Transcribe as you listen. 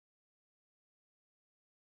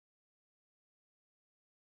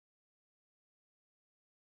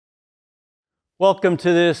Welcome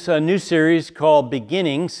to this new series called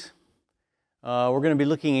Beginnings. We're going to be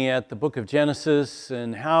looking at the book of Genesis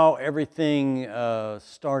and how everything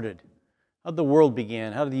started, how the world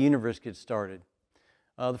began, how did the universe get started.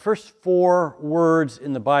 The first 4 words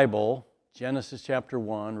in the Bible, Genesis chapter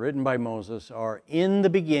 1, written by Moses, are, "In the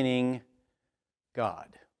beginning,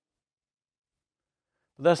 God."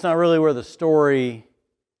 But that's not really where the story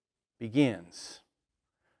begins.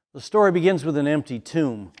 The story begins with an empty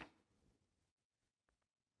tomb.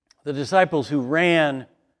 The disciples who ran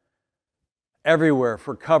everywhere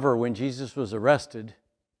for cover when Jesus was arrested,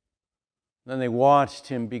 then they watched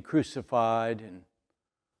him be crucified and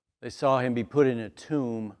they saw him be put in a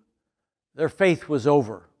tomb. Their faith was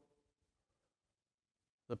over.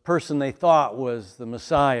 The person they thought was the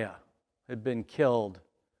Messiah had been killed,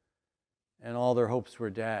 and all their hopes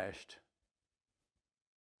were dashed.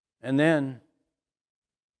 And then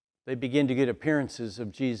they begin to get appearances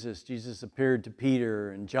of Jesus. Jesus appeared to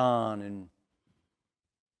Peter and John and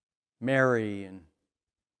Mary and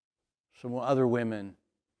some other women.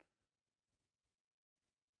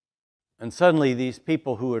 And suddenly these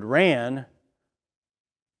people who had ran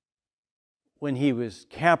when he was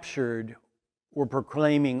captured were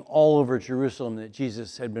proclaiming all over Jerusalem that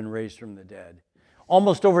Jesus had been raised from the dead.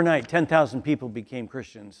 Almost overnight, 10,000 people became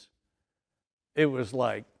Christians. It was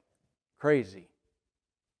like crazy.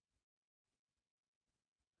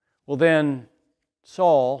 Well, then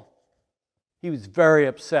Saul, he was very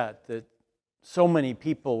upset that so many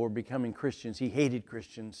people were becoming Christians. He hated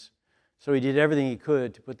Christians, so he did everything he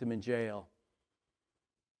could to put them in jail.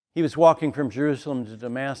 He was walking from Jerusalem to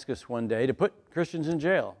Damascus one day to put Christians in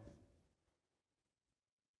jail.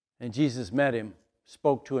 And Jesus met him,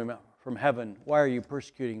 spoke to him from heaven, "Why are you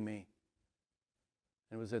persecuting me?"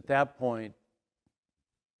 And it was at that point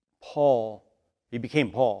he became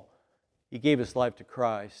Paul. He gave his life to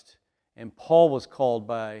Christ, and Paul was called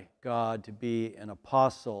by God to be an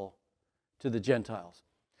apostle to the Gentiles.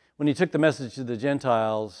 When he took the message to the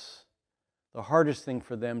Gentiles, the hardest thing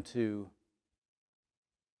for them to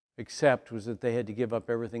accept was that they had to give up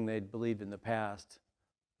everything they'd believed in the past,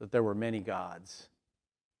 that there were many gods.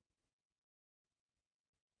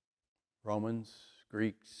 Romans,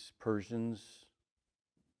 Greeks, Persians,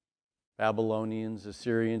 Babylonians,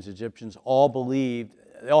 Assyrians, Egyptians,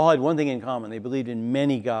 they all had one thing in common. They believed in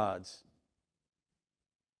many gods.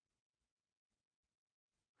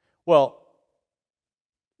 Well,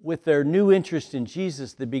 with their new interest in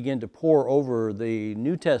Jesus, they began to pore over the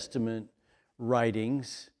New Testament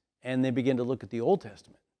writings, and they began to look at the Old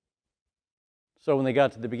Testament. So when they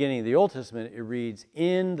got to the beginning of the Old Testament, it reads,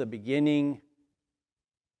 "In the beginning,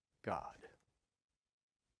 God."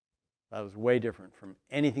 That was way different from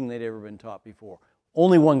anything they'd ever been taught before.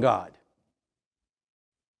 Only one God.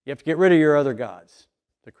 You have to get rid of your other gods,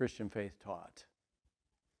 the Christian faith taught.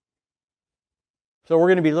 So we're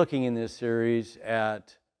going to be looking in this series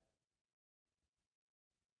at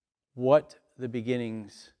what the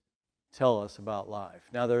beginnings tell us about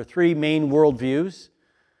life. Now, there are 3 main worldviews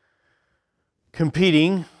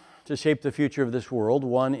competing to shape the future of this world.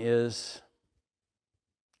 One is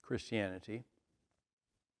Christianity.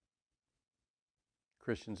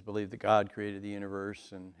 Christians believe that God created the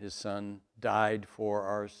universe and His Son died for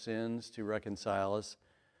our sins to reconcile us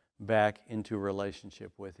back into a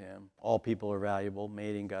relationship with Him. All people are valuable,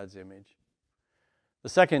 made in God's image. The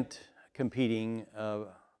second competing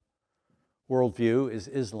worldview is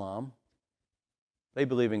Islam. They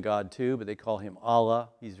believe in God too, but they call Him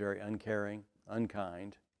Allah. He's very uncaring,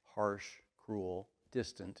 unkind, harsh, cruel,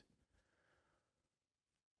 distant.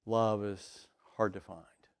 Love is hard to find.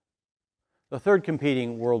 The third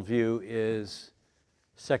competing worldview is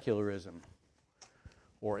secularism,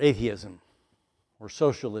 or atheism, or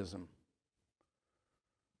socialism.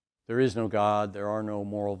 There is no God, there are no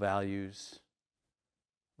moral values.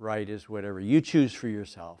 Right is whatever you choose for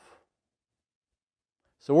yourself.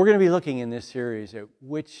 So we're going to be looking in this series at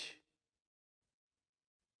which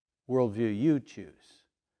worldview you choose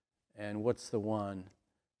and what's the one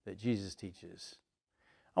that Jesus teaches.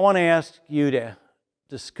 I want to ask you to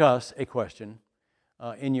discuss a question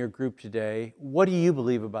in your group today. What do you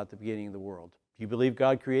believe about the beginning of the world? Do you believe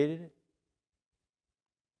God created it?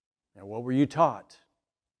 And what were you taught?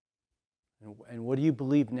 And what do you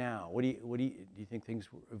believe now? Do you think things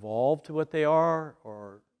evolved to what they are,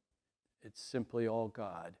 or it's simply all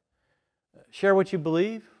God? Share what you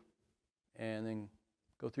believe, and then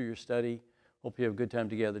go through your study. Hope you have a good time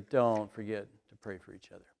together. Don't forget to pray for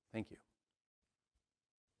each other. Thank you.